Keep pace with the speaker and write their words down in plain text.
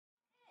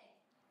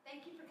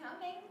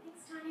coming.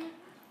 Thanks, Tanya.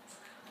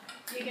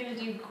 You're going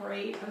to do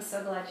great. I'm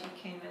so glad you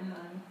came in,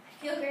 hon.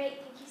 I feel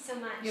great. Thank you so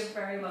much. You're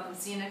very welcome.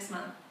 See you next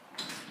month.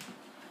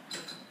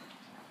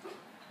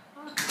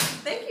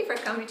 Thank you for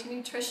coming to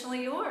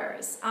Nutritionally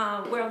Yours.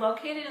 We're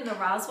located in the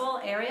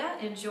Roswell area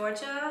in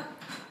Georgia.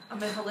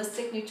 I'm a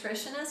holistic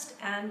nutritionist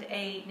and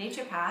a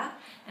naturopath,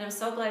 and I'm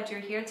so glad you're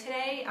here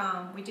today.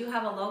 We do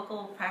have a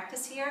local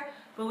practice here,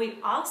 but we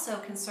also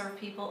can serve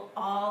people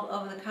all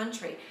over the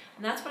country.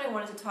 And that's what I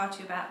wanted to talk to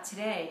you about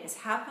today, is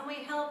how can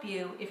we help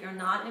you if you're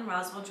not in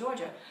Roswell,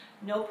 Georgia?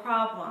 No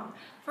problem.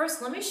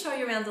 First, let me show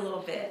you around a little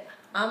bit.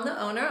 I'm the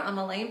owner. I'm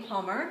Alane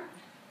Palmer.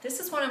 This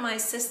is one of my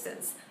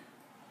assistants.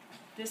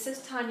 This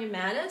is Tanya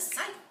Mattis.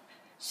 Hi.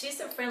 She's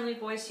the friendly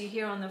voice you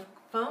hear on the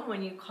phone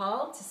when you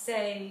call to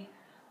say,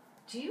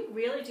 do you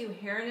really do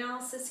hair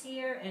analysis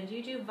here, and do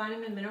you do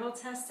vitamin mineral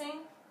testing?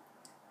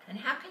 And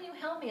how can you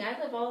help me? I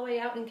live all the way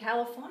out in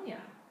California.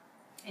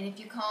 And if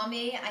you call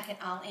me,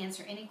 I'll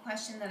answer any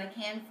question that I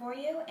can for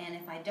you. And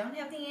if I don't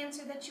have the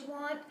answer that you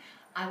want,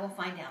 I will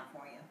find out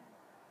for you.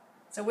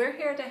 So we're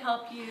here to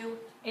help you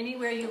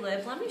anywhere you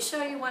live. Let me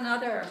show you one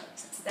other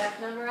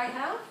staff member I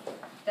have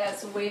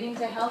that's waiting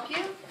to help you.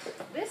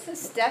 This is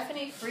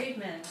Stephanie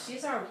Friedman.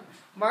 She's our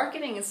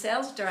marketing and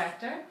sales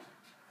director.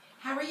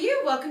 How are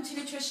you? Welcome to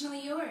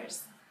Nutritionally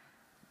Yours.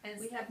 And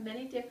we have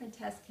many different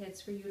test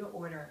kits for you to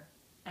order.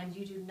 And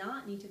you do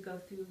not need to go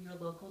through your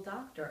local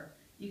doctor.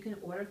 You can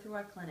order through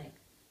our clinic.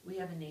 We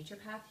have a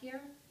naturopath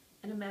here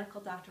and a medical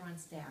doctor on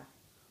staff.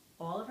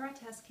 All of our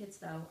test kits,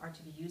 though, are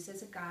to be used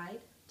as a guide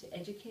to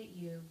educate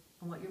you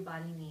on what your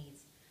body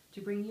needs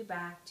to bring you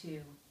back to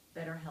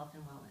better health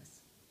and wellness.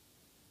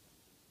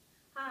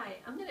 Hi,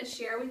 I'm going to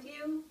share with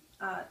you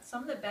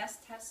some of the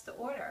best tests to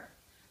order.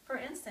 For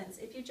instance,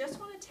 if you just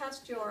want to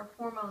test your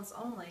hormones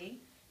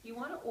only, you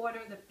want to order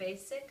the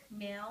basic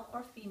male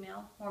or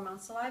female hormone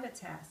saliva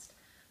test.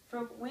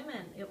 For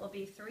women, it will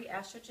be 3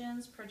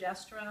 estrogens,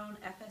 progesterone,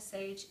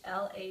 FSH,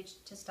 LH,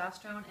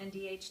 testosterone, and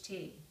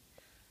DHT.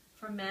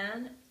 For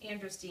men,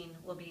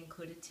 androstenedione will be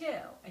included too,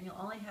 and you'll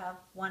only have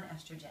 1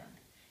 estrogen.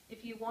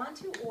 If you want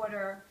to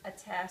order a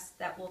test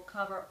that will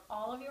cover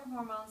all of your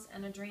hormones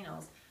and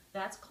adrenals,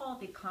 that's called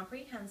the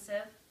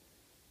Comprehensive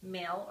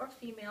Male or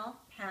Female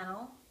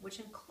Panel, which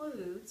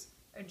includes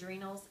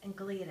adrenals and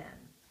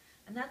gluten.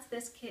 And that's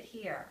this kit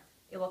here.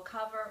 It will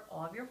cover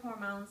all of your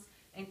hormones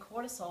and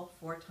cortisol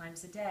 4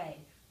 times a day.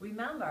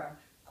 Remember,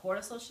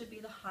 cortisol should be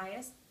the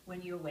highest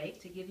when you awake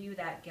to give you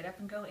that get up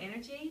and go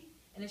energy,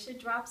 and it should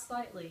drop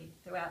slightly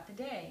throughout the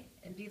day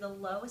and be the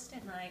lowest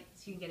at night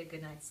so you can get a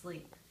good night's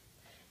sleep.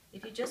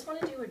 If you just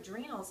want to do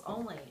adrenals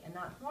only and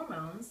not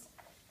hormones,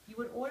 you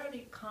would order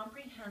the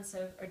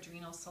Comprehensive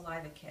Adrenal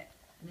Saliva Kit,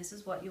 and this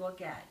is what you will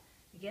get.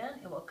 Again,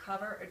 it will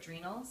cover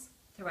adrenals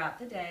throughout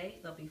the day.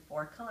 There'll be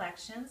 4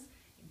 collections,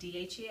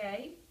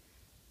 DHEA,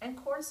 and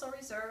cortisol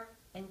reserve,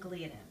 and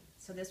gluten.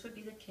 So this would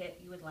be the kit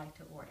you would like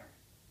to order.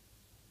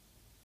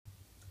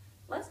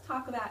 Let's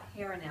talk about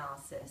hair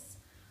analysis.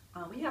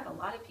 We have a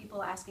lot of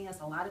people asking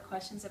us a lot of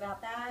questions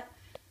about that.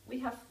 We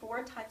have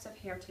 4 types of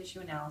hair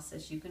tissue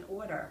analysis you can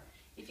order.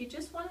 If you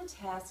just want a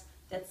test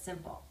that's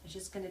simple, it's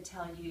just going to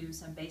tell you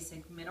some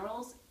basic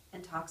minerals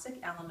and toxic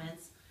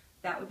elements,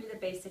 that would be the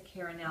basic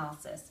hair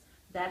analysis.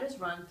 That is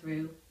run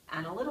through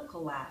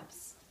analytical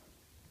labs.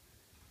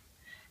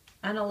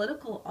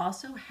 Analytical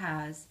also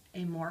has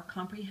a more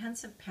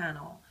comprehensive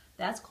panel.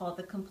 That's called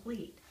the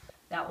Complete.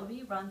 That will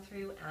be run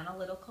through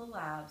analytical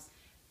labs.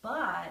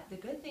 But the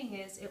good thing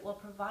is it will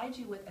provide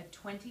you with a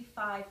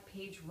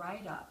 25-page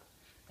write-up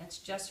that's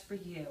just for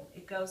you.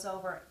 It goes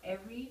over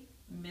every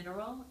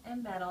mineral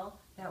and metal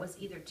that was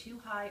either too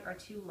high or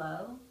too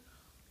low,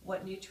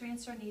 what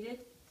nutrients are needed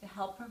to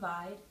help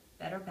provide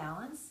better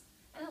balance,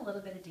 and a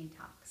little bit of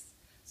detox.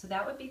 So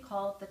that would be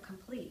called the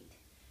Complete.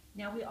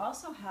 Now we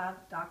also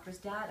have Doctor's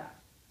Data.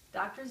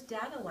 Doctor's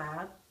Data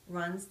Lab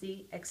runs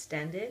the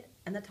Extended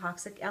and the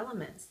Toxic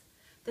Elements.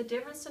 The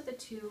difference of the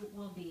two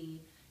will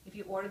be, if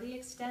you order the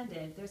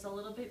Extended, there's a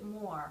little bit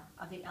more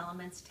of the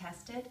elements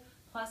tested,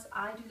 plus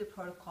I do the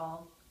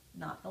protocol,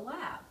 not the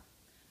lab.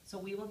 So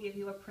we will give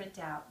you a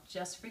printout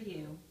just for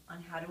you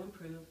on how to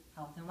improve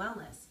health and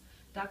wellness.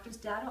 Doctor's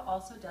Data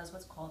also does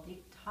what's called the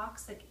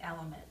Toxic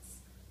Elements.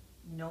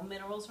 No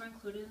minerals are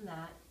included in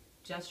that,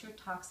 just your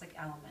toxic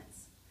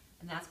elements.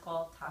 And that's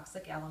called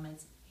Toxic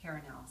Elements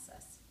Hair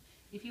Analysis.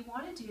 If you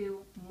want to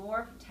do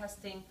more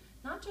testing,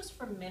 not just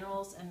for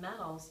minerals and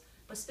metals,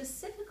 but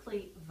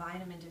specifically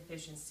vitamin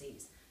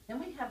deficiencies, then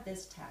we have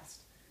this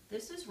test.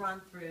 This is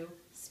run through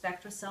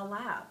SpectraCell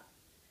Lab.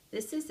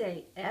 This is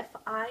a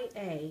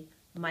FIA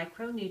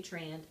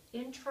micronutrient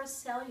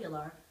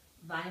intracellular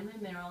vitamin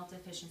mineral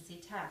deficiency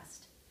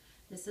test.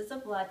 This is a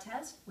blood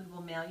test. We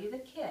will mail you the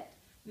kit.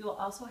 We will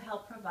also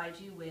help provide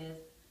you with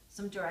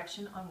some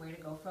direction on where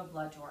to go for a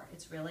blood draw.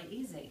 It's really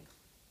easy.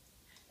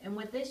 And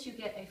with this, you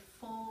get a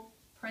full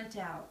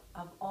printout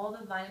of all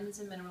the vitamins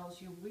and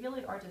minerals you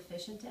really are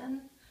deficient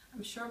in.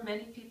 I'm sure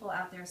many people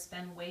out there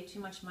spend way too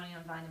much money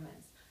on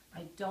vitamins.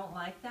 I don't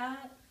like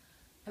that.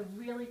 I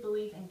really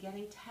believe in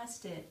getting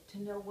tested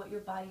to know what your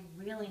body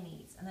really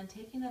needs, and then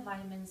taking the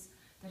vitamins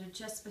that are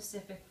just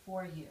specific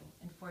for you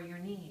and for your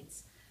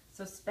needs.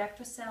 So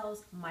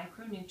SpectraCell's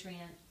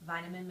micronutrient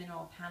vitamin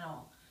mineral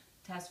panel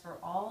tests for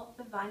all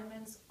the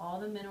vitamins, all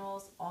the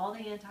minerals, all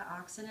the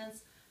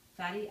antioxidants,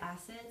 fatty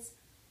acids,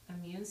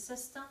 immune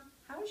system.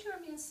 How is your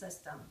immune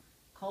system?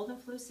 Cold and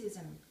flu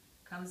season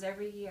comes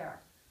every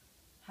year.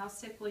 How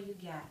sick will you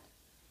get?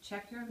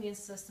 Check your immune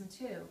system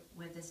too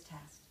with this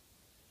test.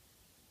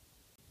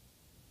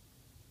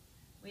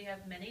 We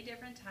have many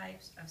different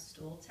types of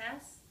stool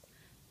tests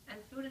and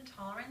food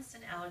intolerance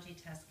and allergy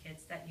test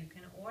kits that you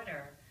can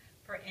order.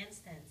 For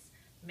instance,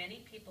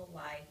 many people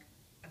like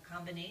a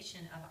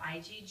combination of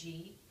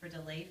IgG for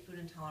delayed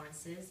food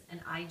intolerances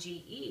and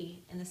IgE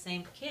in the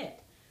same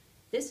kit.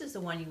 This is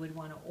the one you would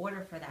want to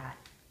order for that.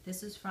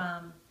 This is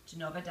from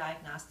Genova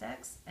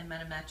Diagnostics and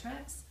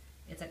Metametrics.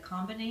 It's a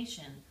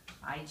combination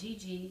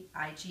IgG,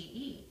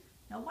 IgE.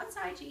 Now what's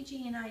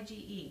IgG and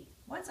IgE?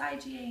 What's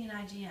IgA and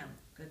IgM?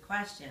 Good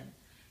question.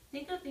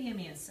 Think of the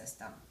immune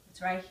system.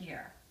 It's right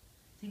here.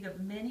 Think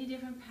of many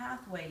different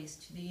pathways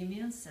to the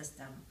immune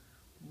system.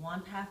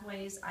 One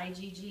pathway is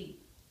IgG,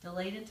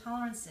 delayed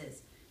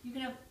intolerances. You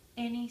can have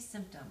any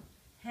symptom: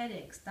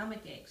 headaches,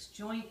 stomach aches,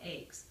 joint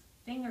aches,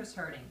 fingers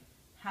hurting,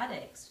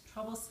 headaches,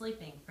 trouble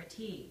sleeping,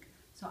 fatigue.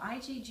 So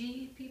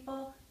IgG,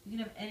 people, you can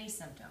have any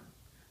symptom.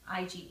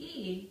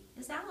 IgE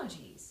is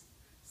allergies,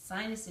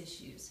 sinus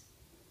issues,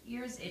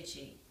 ears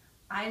itchy,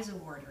 eyes are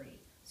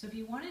watery. So if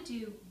you want to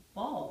do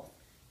both,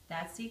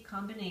 that's the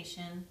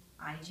combination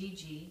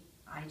IgG,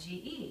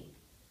 IgE.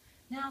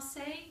 Now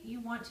say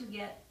you want to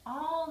get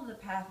all the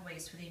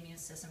pathways for the immune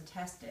system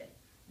tested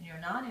and you're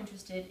not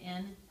interested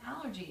in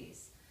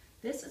allergies.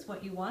 This is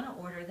what you want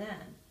to order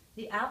then,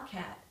 the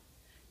ALCAT.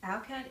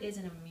 ALCAT is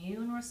an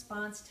immune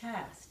response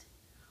test.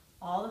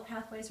 All the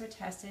pathways are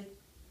tested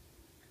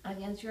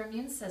against your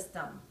immune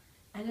system,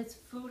 and it's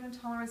food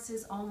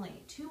intolerances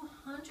only,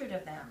 200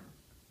 of them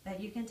that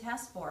you can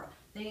test for.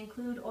 They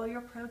include all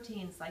your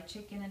proteins like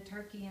chicken and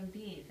turkey and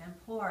beef and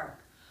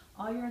pork,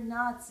 all your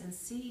nuts and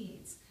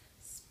seeds,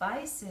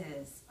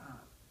 spices,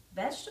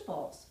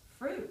 vegetables,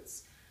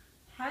 fruits.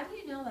 How do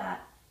you know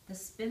that the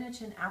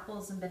spinach and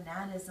apples and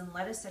bananas and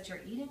lettuce that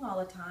you're eating all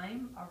the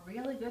time are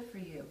really good for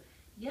you?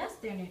 Yes,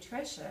 they're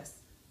nutritious,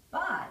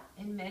 but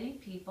in many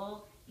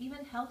people,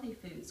 even healthy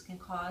foods can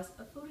cause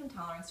a food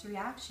intolerance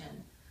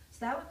reaction. So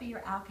that would be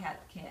your ALCAT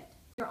kit.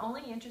 If you're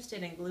only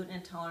interested in gluten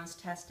intolerance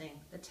testing,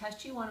 the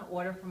test you want to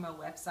order from our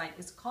website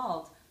is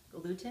called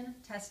Gluten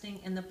Testing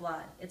in the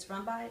Blood. It's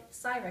run by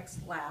Cyrix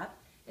Lab.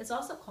 It's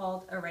also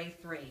called Array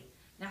 3.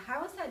 Now,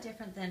 how is that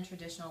different than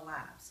traditional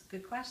labs?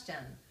 Good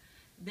question.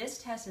 This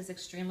test is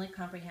extremely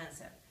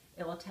comprehensive.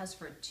 It will test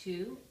for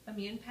 2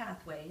 immune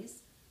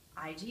pathways,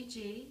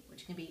 IgG,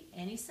 which can be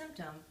any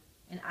symptom,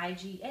 and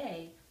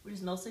IgA, which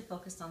is mostly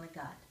focused on the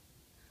gut.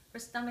 For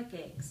stomach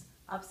aches,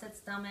 upset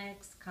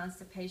stomachs,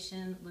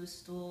 constipation, loose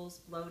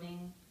stools,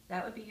 bloating,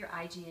 that would be your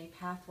IgA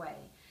pathway.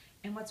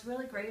 And what's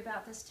really great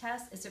about this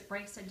test is it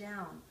breaks it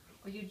down.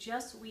 Are you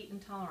just wheat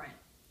intolerant?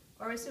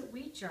 Or is it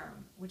wheat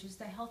germ, which is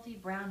the healthy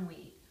brown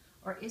wheat?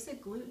 Or is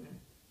it gluten?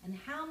 And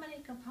how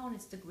many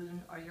components to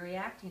gluten are you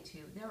reacting to?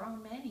 There are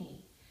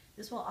many.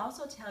 This will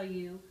also tell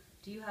you,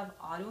 do you have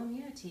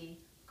autoimmunity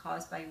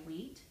caused by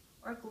wheat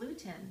or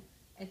gluten?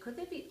 And could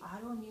there be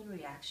autoimmune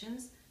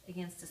reactions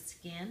against the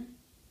skin,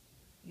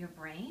 your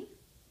brain,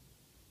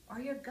 or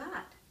your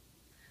gut?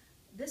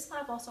 This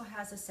lab also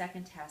has a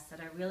second test that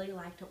I really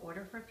like to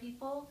order for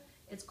people.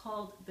 It's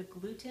called the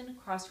Gluten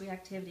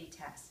Cross-Reactivity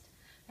Test.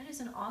 That is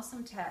an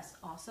awesome test.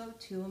 Also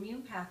 2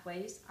 immune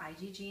pathways,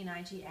 IgG and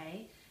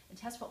IgA. It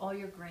tests for all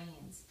your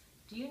grains.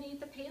 Do you need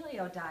the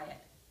paleo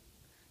diet?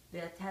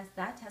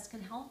 That test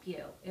can help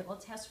you. It will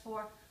test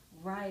for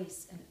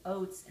rice and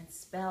oats and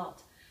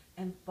spelt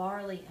and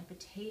barley and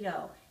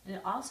potato. And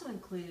it also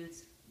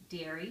includes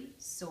dairy,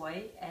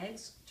 soy,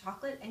 eggs,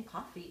 chocolate, and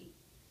coffee.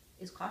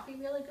 Is coffee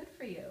really good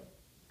for you?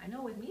 I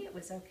know with me it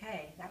was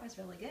okay. That was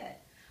really good.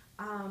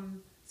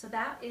 So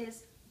that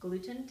is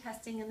gluten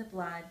testing in the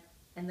blood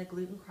and the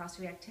gluten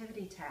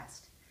cross-reactivity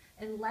test.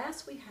 And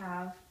last we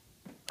have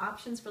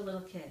options for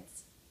little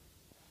kids.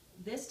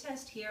 This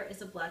test here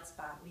is a blood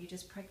spot where you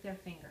just prick their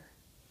finger.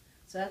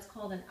 So that's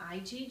called an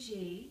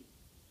IgG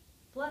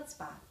blood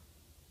spot.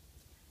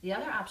 The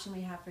other option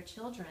we have for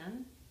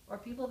children or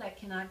people that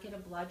cannot get a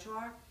blood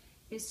draw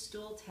is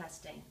stool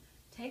testing.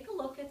 Take a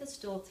look at the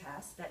stool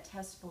test that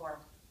tests for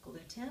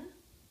gluten,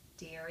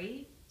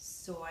 dairy,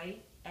 soy,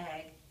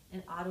 egg,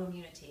 and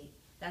autoimmunity.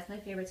 That's my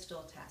favorite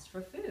stool test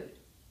for food.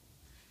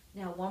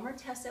 Now, one more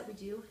test that we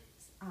do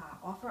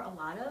offer a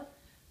lot of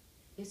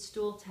is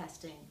stool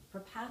testing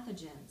for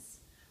pathogens.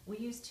 We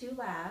use 2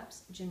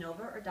 labs,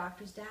 Genova or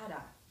doctor's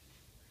data.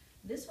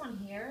 This one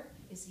here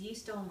is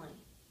yeast only.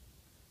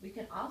 We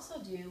can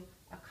also do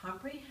a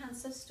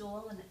comprehensive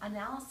stool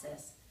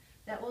analysis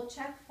that will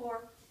check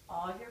for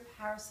all your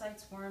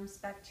parasites, worms,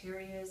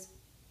 bacteria,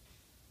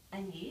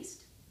 and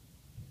yeast,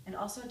 and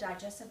also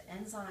digestive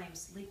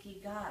enzymes,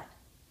 leaky gut.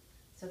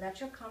 So that's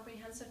your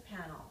comprehensive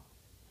panel.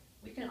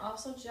 We can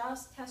also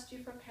just test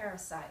you for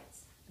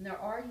parasites. And there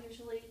are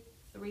usually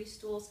 3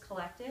 stools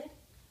collected,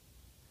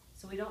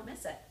 so we don't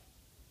miss it.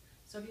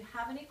 So if you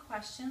have any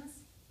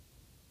questions,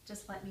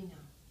 just let me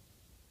know.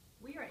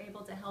 We are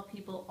able to help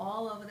people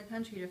all over the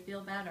country to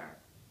feel better.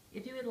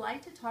 If you would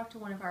like to talk to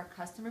one of our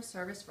customer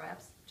service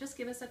reps, just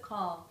give us a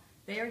call.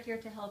 They are here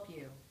to help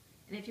you.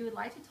 And if you would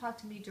like to talk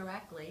to me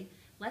directly,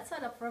 let's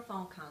set up for a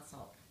phone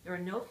consult. There are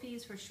no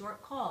fees for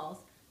short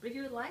calls, but if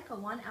you would like a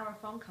 1-hour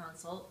phone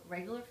consult,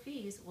 regular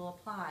fees will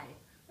apply.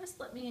 Just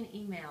slip me an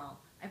email.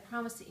 I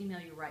promise to email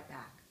you right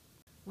back.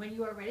 When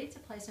you are ready to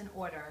place an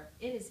order,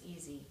 it is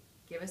easy.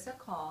 Give us a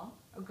call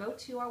or go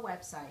to our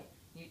website,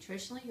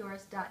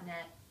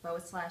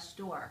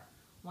 nutritionallyyours.net/store.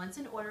 Once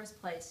an order is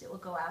placed, it will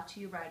go out to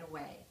you right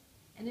away.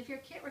 And if your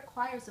kit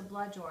requires a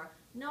blood draw,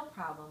 no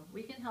problem.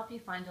 We can help you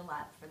find a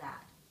lab for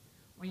that.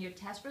 When your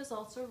test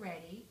results are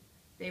ready,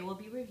 they will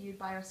be reviewed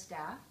by our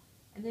staff,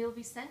 and they will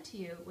be sent to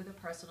you with a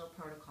personal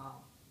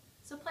protocol.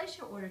 So place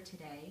your order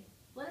today.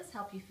 Let us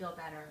help you feel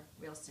better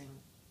real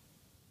soon.